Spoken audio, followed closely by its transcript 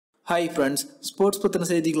Hi friends, sports பத்தின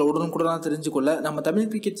செய்திகளை உடனுக்குடன் தெரிஞ்சுக்கொள்ள நம்ம தமிழ்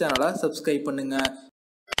கிரிக்கெட் சேனலை சப்ஸ்கிரைப் பண்ணுங்க.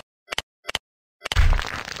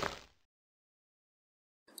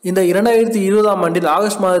 இந்த 2020ஆம் ஆண்டில்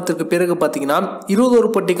ஆகஸ்ட் மாதத்திற்கு பிறகு பார்த்தீங்கன்னா 21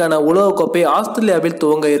 போட்டிக்கான உலகக்கோப்பை ஆஸ்திரேலியாவில்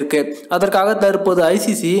துவங்க இருக்கு. அதற்காக தற்போது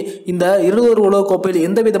ஐசிசி இந்த 21 உலகக்கோப்பையில்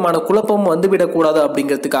எந்த விதமான குழப்பமும் வந்துவிடக்கூடாது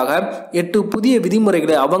அப்படிங்கிறதுக்காக 8 புதிய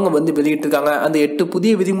விதிமுறைகளை அவங்க வெளியிட்டிருக்காங்க. அந்த 8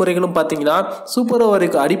 புதிய விதிமுறைகளும் பார்த்தீங்கன்னா சூப்பர்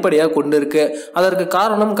ஓவருக்கு அடிப்படையாக கொண்டு இருக்கு. அதற்கு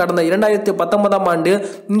காரணம் கடந்த 2019ஆம் ஆண்டு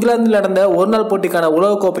இங்கிலாந்தில் நடந்த ஒருநாள் போட்டிக்கான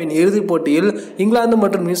உலகக்கோப்பையின் இறுதிப் போட்டியில் இங்கிலாந்து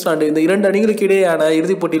மற்றும் நியூசிலாந்து இந்த 2 அணிகளுக்கு இடையேயான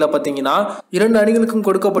இறுதிப் போட்டியில் பார்த்தீங்கன்னா 2 அணிகளுக்கும்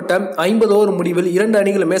கொடுக்க 50 ஓவர் முடிவில் 2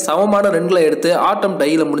 அணிகளுமே சமமான ரன்களை எடுத்து ஆட்டம்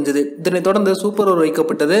டையில் முடிஞ்சது. இதனைத் தொடர்ந்து சூப்பர் ஓவர்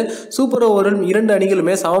வைக்கப்பட்டது. சூப்பர் ஓவரில் 2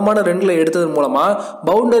 அணிகளுமே சமமான ரன்களை எடுத்ததன் மூலமா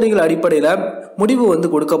பவுண்டரிகள் அடிப்படையில் முடிவு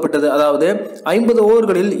கொடுக்கப்பட்டது. அதாவது 50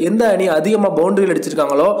 ஓவர்களில் எந்த அணி அதிகமாக பவுண்டரிகள்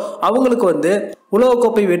அடிச்சிருக்காங்களோ அவங்களுக்கு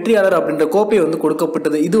உலகக்கோப்பை வெற்றியாளர் அப்படின்ற கோப்பை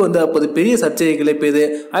கொடுக்கப்பட்டது. இது அப்போது பெரிய சர்ச்சையை கிளப்பியது.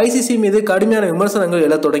 ஐசிசி மீது கடுமையான விமர்சனங்கள்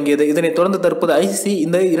எழத் தொடங்கியது. இதனைத் தொடர்ந்து தற்போது ஐசிசி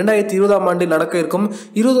இந்த 2020ஆம் ஆண்டில் நடக்க இருக்கும்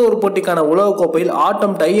 21 போட்டிக்கான உலகக்கோப்பையில்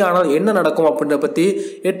ஆட்டம் டை ஆனால் என்ன நடக்கும் அப்படின்ற பத்தி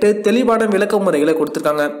 8 தெளிவான விளக்க முறைகளை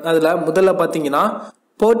கொடுத்திருக்காங்க. அதுல முதல்ல பாத்தீங்கன்னா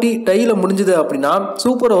போட்டி டையில் முடிஞ்சது அப்படின்னா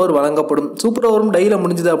சூப்பர் ஓவர் வழங்கப்படும். சூப்பர் ஓவரும் டையில்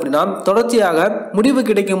முடிஞ்சது அப்படின்னா தொடர்ச்சியாக முடிவு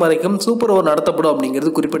கிடைக்கும் வரைக்கும் சூப்பர் ஓவர் நடத்தப்படும்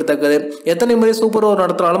அப்படிங்கிறது குறிப்பிடத்தக்கது. எத்தனை முறை சூப்பர் ஓவர்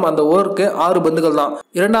நடத்தினாலும் அந்த ஓவருக்கு 6 பந்துகள் தான்.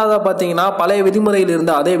 இரண்டாவதா பார்த்தீங்கன்னா பழைய விதிமுறையில்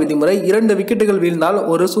இருந்த அதே விதிமுறை 2 விக்கெட்டுகள் வீழ்ந்தால்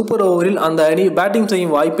ஒரு சூப்பர் ஓவரில் அந்த அணி பேட்டிங்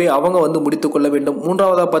செய்யும் வாய்ப்பை அவங்க முடித்துக் கொள்ள வேண்டும்.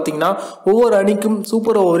 மூன்றாவதா பார்த்தீங்கன்னா ஒவ்வொரு அணிக்கும்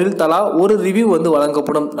சூப்பர் ஓவரில் தலா ஒரு ரிவ்யூ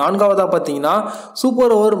வழங்கப்படும். நான்காவதா பார்த்தீங்கன்னா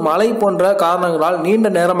சூப்பர் ஓவர் மழை போன்ற காரணங்களால்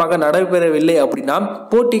நீண்ட நேரமாக நடைபெறவில்லை அப்படின்னா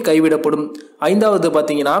போட்டி கைவிடப்படும். ஐந்தாவது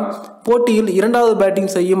பார்த்தீங்கன்னா போட்டியில் இரண்டாவது பேட்டிங்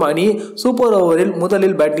செய்யும் அணி சூப்பர் ஓவரில்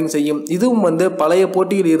முதலில் பேட்டிங் செய்யும். இதுவும் பழைய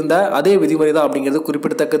போட்டியில் இருந்த அதே விதிமுறை தான் அப்படிங்கிறது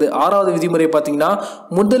குறிப்பிடத்தக்கது. ஆறாவது விதிமுறை பார்த்தீங்கன்னா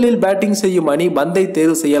முதலில் பேட்டிங் செய்யும் அணி பந்தை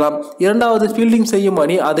தேர்வு செய்யலாம். இரண்டாவது ஃபீல்டிங் செய்யும்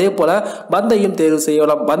அணி அதே போல பந்தையும் தேர்வு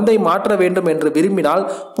செய்யலாம். பந்தை மாற்ற வேண்டும் என்று விரும்பினால்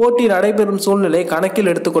போட்டி நடைபெறும் சூழ்நிலை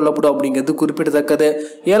கணக்கில் எடுத்துக்கொள்ளப்படும் அப்படிங்கிறது குறிப்பிடத்தக்கது.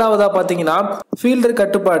 ஏழாவதா பார்த்தீங்கன்னா ஃபீல்டர்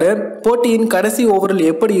கட்டுப்பாடு போட்டியின் கடைசி ஓவரில்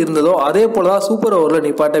எப்படி இருந்ததோ அதே போலதான் சூப்பர் ஓவரில்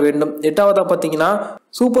நிப்பாட்ட வேண்டும். எட்டாவதா பார்த்தீங்கன்னா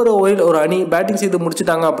சூப்பர் ஓவரில் ஒரு அணி பேட்டிங் செய்து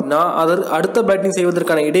முடிச்சிட்டாங்க அப்படின்னா அடுத்த பேட்டிங்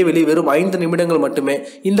செய்வதற்கான இடைவெளி வெறும் 5 நிமிடங்கள் மட்டுமே.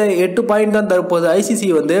 இந்த 8 பாயிண்ட் தான் தற்போது ஐசிசி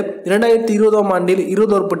 2020ஆம் ஆண்டில்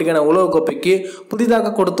 21 போட்டிக்கான உலகக்கோப்பைக்கு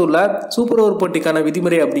புதிதாக கொடுத்துள்ள சூப்பர் ஓவர் போட்டிக்கான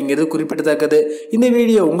விதிமுறை அப்படிங்கிறது குறிப்பிடத்தக்கது. இந்த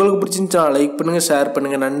வீடியோ உங்களுக்கு பிடிச்சிருந்துச்சா லைக் பண்ணுங்க, ஷேர்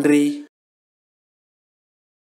பண்ணுங்க. நன்றி.